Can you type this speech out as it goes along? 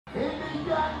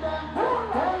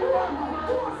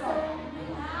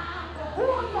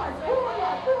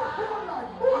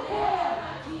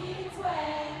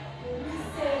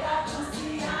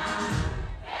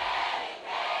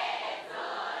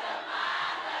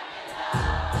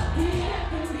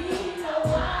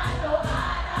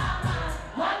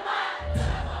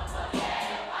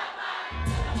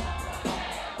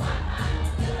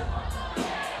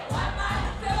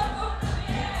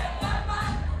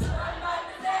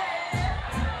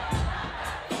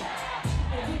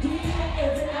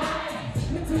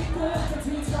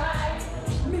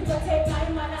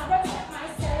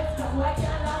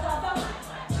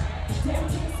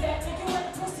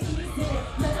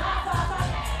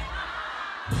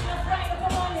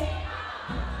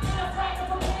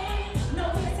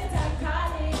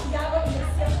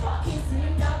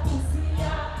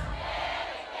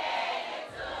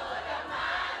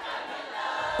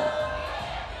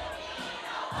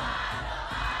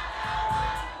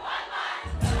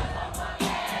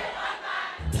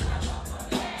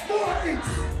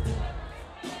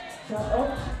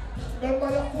Remember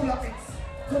you're full of it.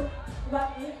 But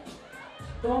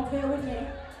don't play with me.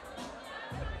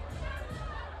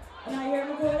 And I hear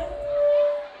me good?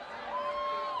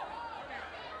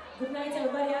 Good night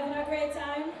everybody, having a great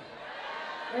time?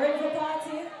 You ready for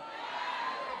party?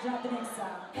 Drop the next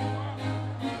song.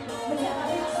 But yeah, I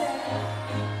did say,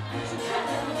 she tried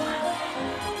to be my way.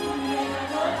 And I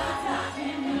know that's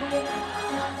happening.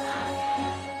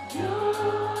 You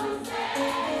say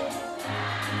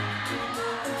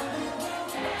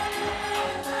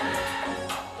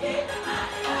keep the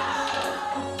money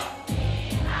low.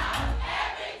 Leave out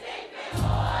everything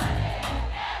before it.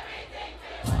 Everything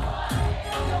before it.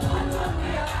 Don't want to be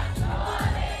out.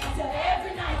 So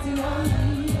every night you want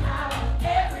me out.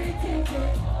 Everything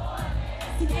before it.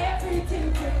 See everything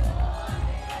before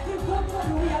it. You go to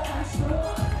me out and show.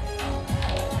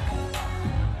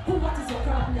 What is your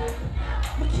problem?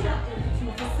 We can't help you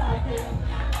for something.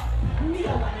 Me I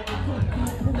wanna be good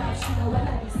people. I should know when I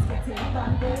is getting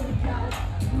banded because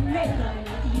men are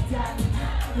no idiot.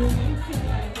 Women feel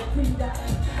like a freedom.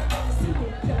 See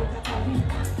them play that I read.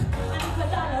 And if a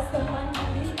dollar someone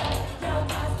give me, can't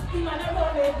pass him and I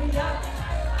roll every up.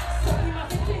 So him have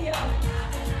to clear.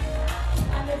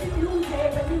 And every blue day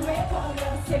when you wake up, you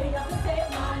say me have to save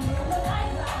my name. But I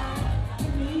lie.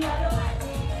 Me I don't like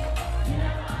it. You know.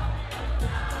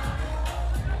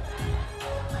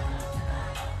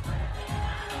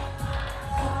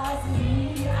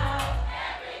 Me out.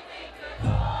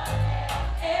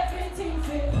 Everything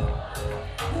fit.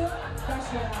 That's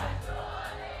right.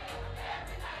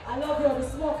 I love you, the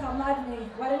smoke and madness.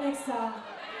 What the next song?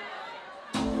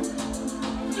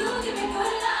 You give me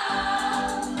good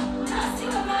love, nothing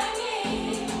about me.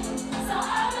 So I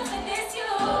will finish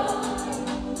you.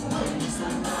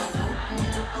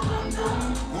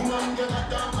 Woman get a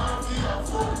damn off your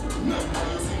phone. Remember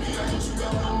you see me and you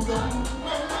sugar come down.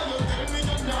 Remember you tell me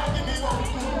you not give me one.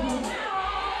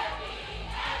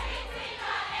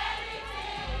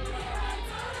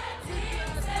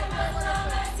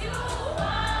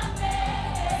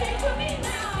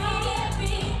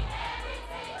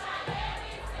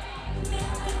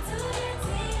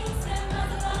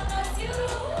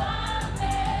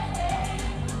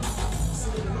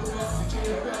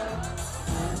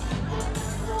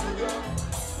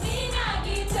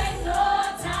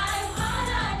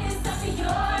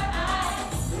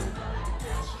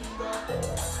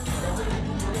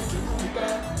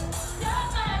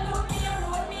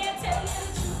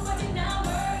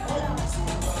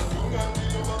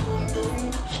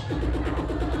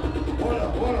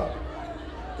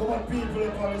 Come on, people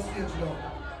up on the stage now.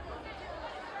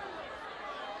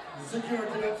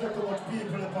 Security, let's check how much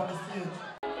people up on the stage.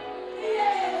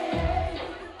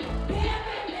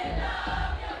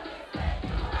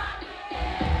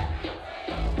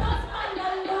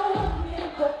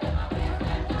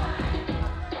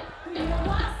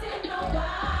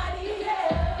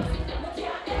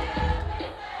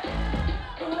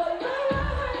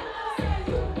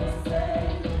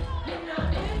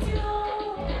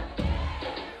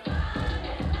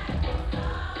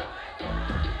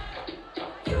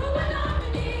 You will not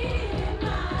believe in my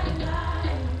life.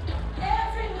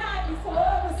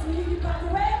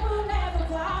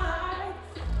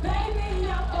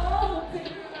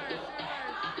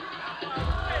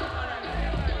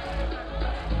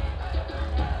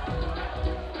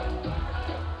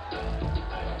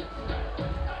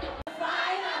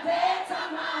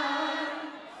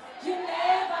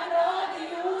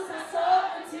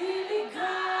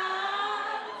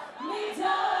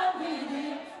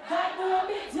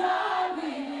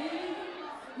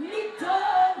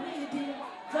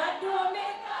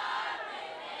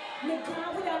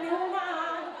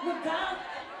 gone.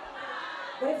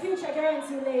 But the future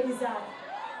guarantee, ladies, are.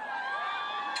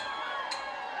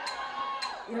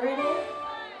 You ready?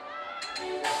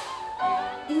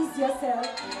 Ease yourself.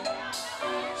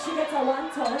 She gets a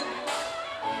one tone.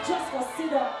 Just go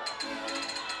sit up.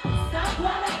 Stop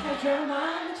one like a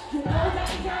German. You know that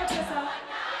you're just a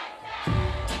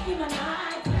in my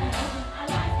night. I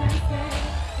like that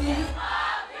thing. Yeah.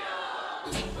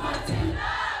 Want to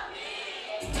love me.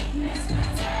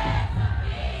 Nesbeth.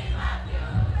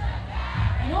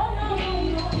 No, no, no,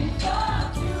 no,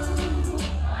 fuck you.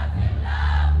 Want to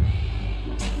love me.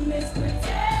 Nesbeth,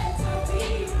 to be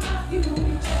my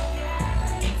future.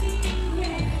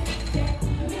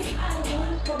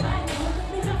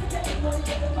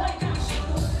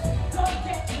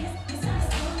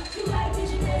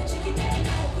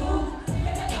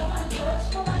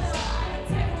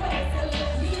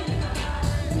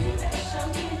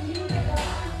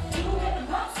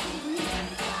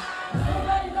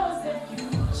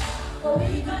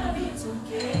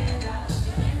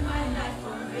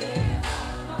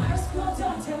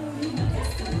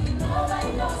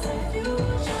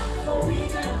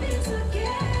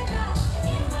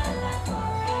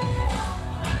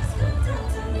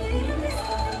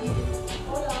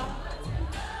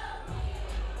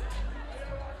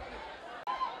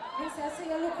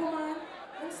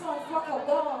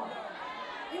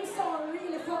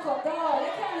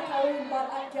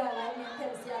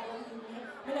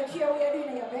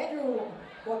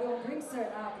 But don't bring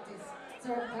certain artists,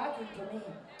 certain talking to me.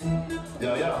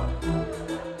 Yeah, yeah.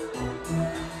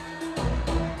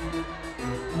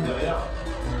 Yeah, yeah.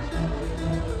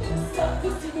 Stop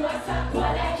pussy, do I stop, I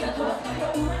like your cup.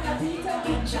 Your woman a beat up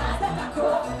in chance that I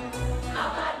crop. A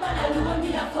bad man alone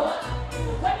me a fuck.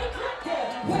 When you clap there,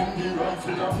 When the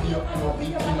rifle of me up, no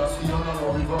people in a sea and a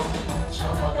river.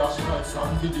 Chopper dash like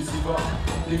sand to the silver.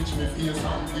 Bleach me face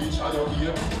and bleach all your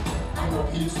ear. And no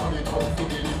peace on it come to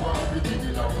deliver. Everything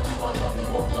in a big one of me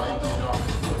up like dinner.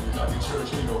 But in the church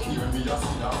me no hear me a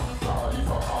sinner. All if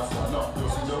a pastor not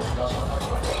just in the window shot a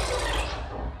shot.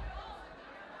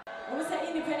 when you say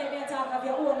independent, you talk of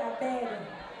your own bed,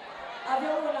 of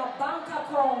your own bank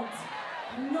account.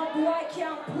 No boy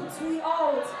can put we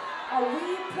out, and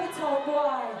we put our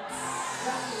boy.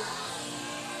 That's it.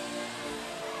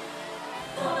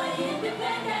 I'm an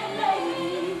independent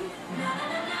lady. Na na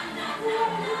na na na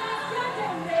na na.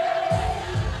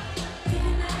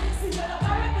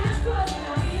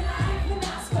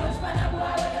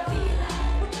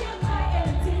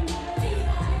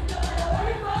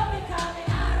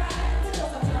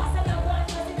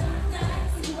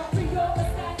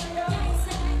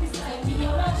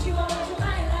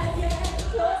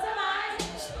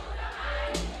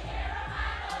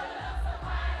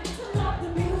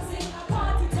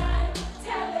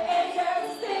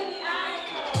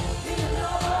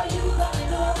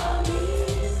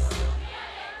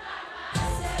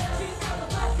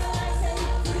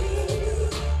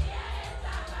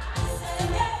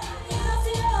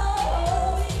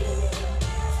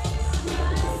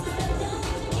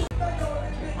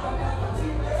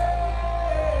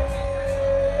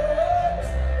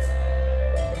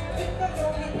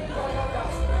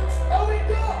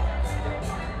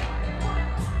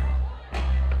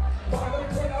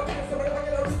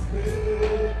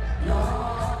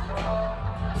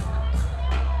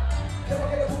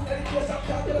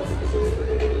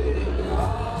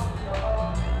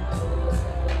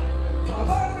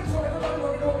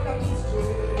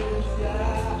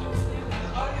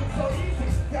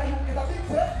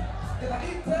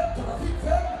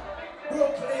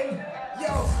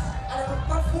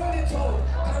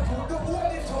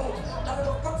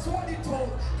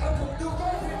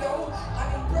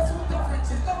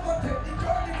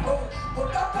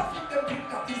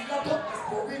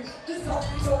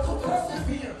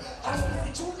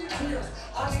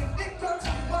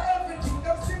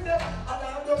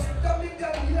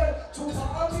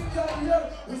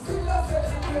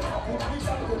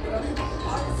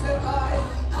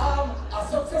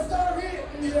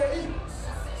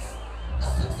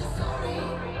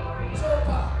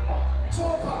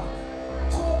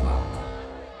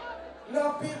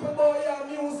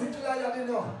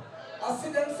 I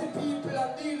see them see people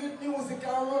that deal with music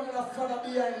and running a fun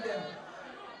behind them.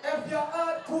 If you're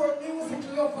hardcore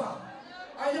music lover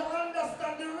and you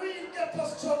understand the real ghetto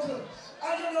struggle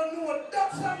and you don't know what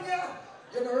that's on you,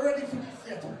 you're not ready for this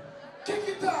yet. Kick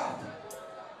it off.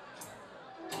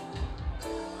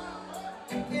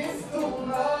 It's too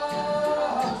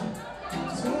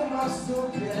much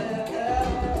to get.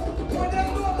 When they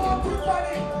go about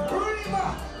everybody, Rima,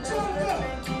 Jungle,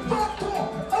 Bato,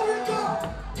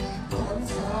 Africa.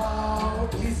 Guns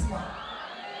out, this man.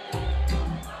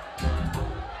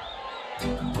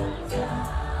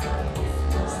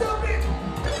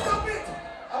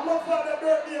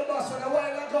 bass on a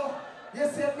while ago. You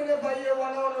see, if me never hear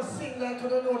one, I want to sing like you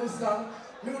don't know the song.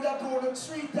 Me would have told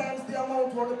 3 times the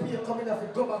amount when the pay coming off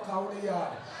it go back out the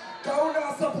yard. Because we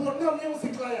don't support no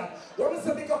music like that. When we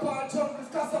say big up our jump, it's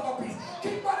cause of a piece.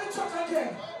 Keep on the track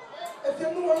again. If you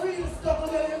know real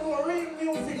stuff, then you know real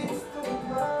music.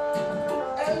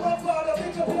 And Mavado,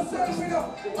 big up yourself, you know.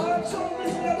 Our jump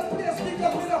is in the place, big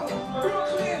up, you know.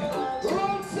 Brooklyn,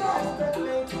 runs up.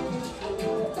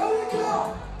 There we go.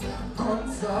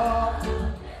 Guns up.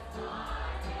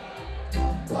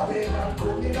 Babylon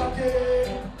coming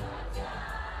again.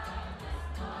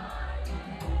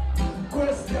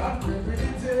 Question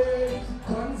credibility.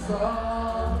 Guns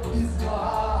up is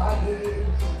morning.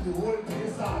 The whole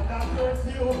place under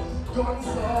curfew. Guns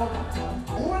up.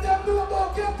 What them do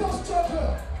about ghetto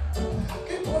struggle?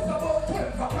 It was about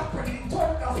 12 o'clock when it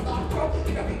turned us back up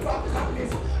in a big rock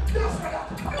madness. Just for that.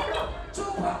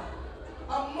 Chupa.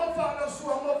 And Mavado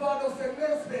said,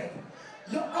 Nesbeth,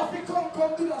 you have to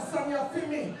come to the song you feel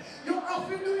me. You have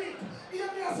to do it. Hear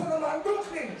me as a man,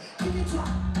 Brooklyn. Give it track.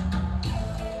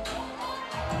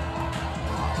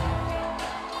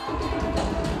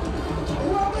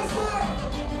 What is that?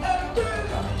 And then,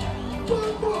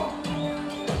 boom, boom.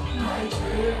 My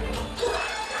dream.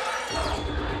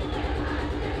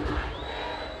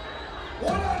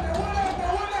 What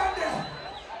on there?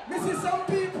 Me see some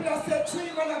people that say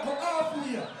dream and I go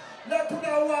halfway. Like when I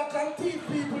walk and teach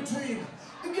people dream.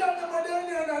 The girl never down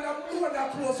there and I'm doing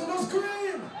that close, so don't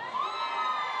scream.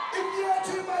 If you're a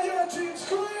dream or you're a dream,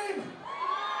 scream.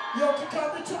 You have to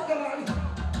come the trouble man.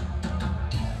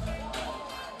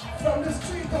 From the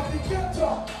street of the ghetto.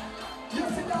 You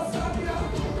see that song here?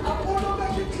 I want to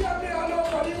make it clear me all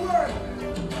over the world.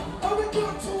 How we go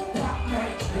to back my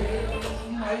dream,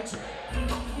 my dream,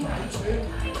 my dream.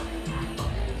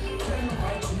 Tell you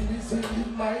my dream is in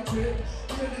my dream.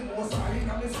 Hear the most high in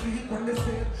my sleep when they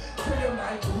say, tell you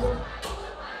my goal.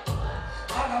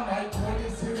 And my goal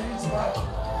is to reach my.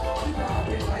 Keep a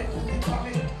happy life with the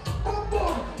family. Boom,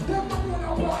 boom, them not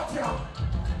gonna watch ya.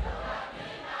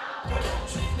 But them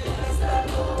treat me less than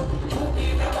you. Put me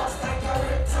in a box like a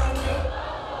rectangle.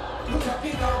 Look at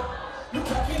me now,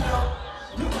 look at me now.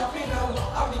 Look at me now,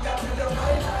 I'm the guy to the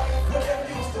my life. But them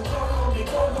used to come on me,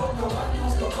 go no, no one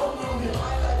used to come on me.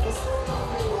 My life was so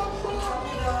lonely. Look at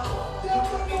me now, look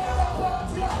at me now,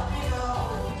 look at me now.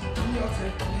 You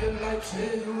take me like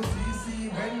J-U-C-C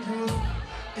when you,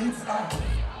 it's like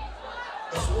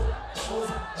a show.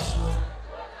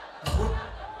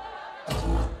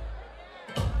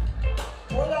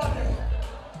 Hold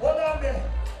on there.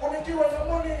 When you give her the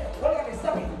money, hold on there,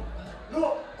 stop it.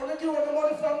 Look, when you give her the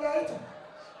money from night,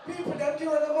 people that give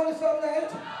her the money from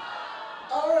night.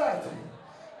 Alright.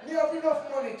 We have enough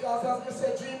money, because as I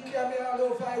said, dream came here all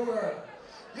over the world.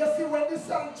 You see, when the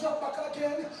song jump back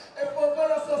again, if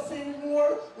over us sing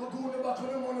more, we'll go in the back of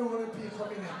the money when the people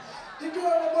come in. If you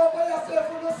want to go by yourself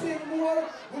and you sing more,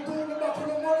 we'll go in the back of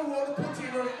the money when we put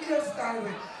in the hairstyle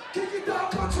with. Kick it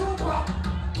down for Chupa.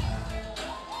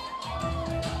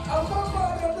 I'm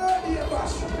Mavado birthday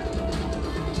bash.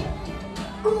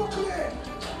 Brooklyn,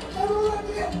 are you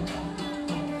ready?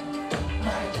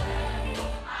 My dream.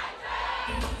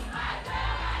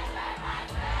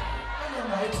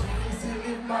 My dream is to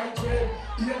live my dream.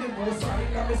 Hear the most high in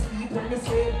my sleep when me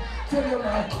say, tell you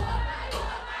my.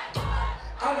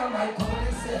 And my goal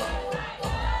is say, if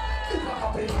I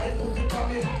happy life will be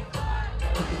coming.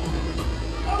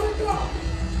 How we go?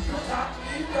 Look at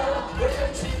me now, when you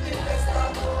treat me less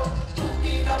than you. Put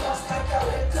me in a box like a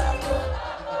rectangle.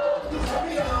 Look at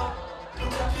me now,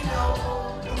 look at me now,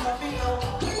 look at me now.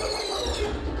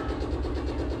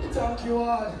 Thank you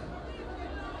all.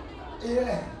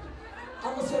 Yeah.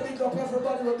 I'm going to say big up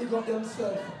everybody will big up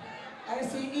themselves. I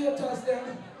see haters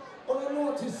them, on the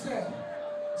notice say,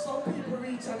 some people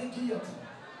reach at the gate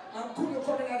and couldn't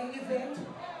come in at the event,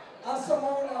 and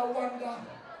somehow I wonder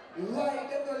why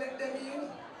they don't let them in.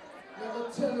 Never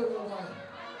tell you why.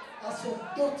 That's some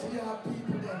dirty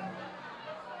people them.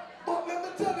 But let me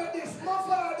tell you this,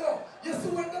 Mavado, you see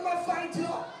when they fight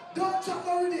you, don't chat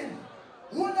with him.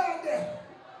 Hold on there.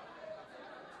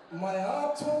 My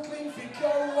heart too clean for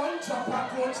carry one drop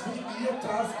approach the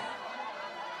haters.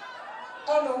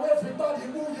 I know everybody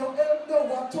move your head, no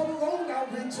one turn around and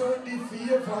return the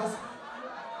favors.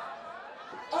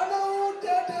 I know who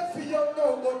they're there for you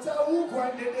now, but who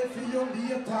going there for you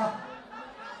later.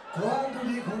 Go and do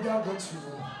the good and go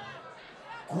through.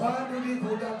 Go and do the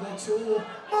good and go through.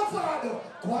 Mavado,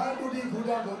 go and do the good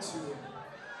and go through.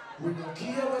 We don't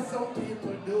care what some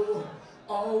people do.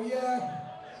 Oh yeah.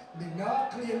 Me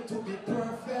not claim to be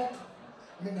perfect.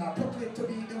 Me not proclaim to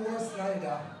be the worst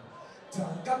neither.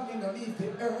 Thank God me not leave the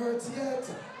earth yet.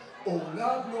 Oh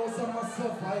Lord knows I'm a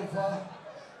survivor.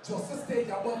 Just to stay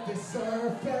above the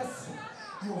surface,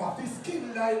 you have to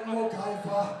skin like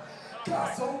MacGyver.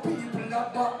 Cause some people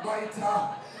are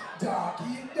backbiter. Dark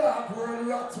eat dark, world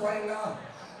Rottweiler.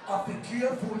 Have to be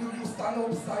careful who you stand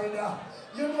upside down.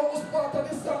 You know who's part of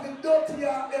this song, the dirty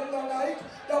and them not like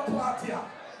the party.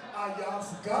 I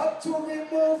ask God to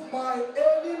remove my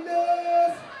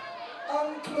enemies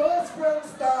and close friends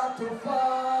start to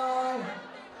fall.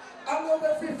 I know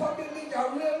every family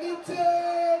I really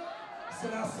take. So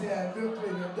I say I look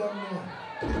when you don't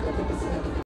know.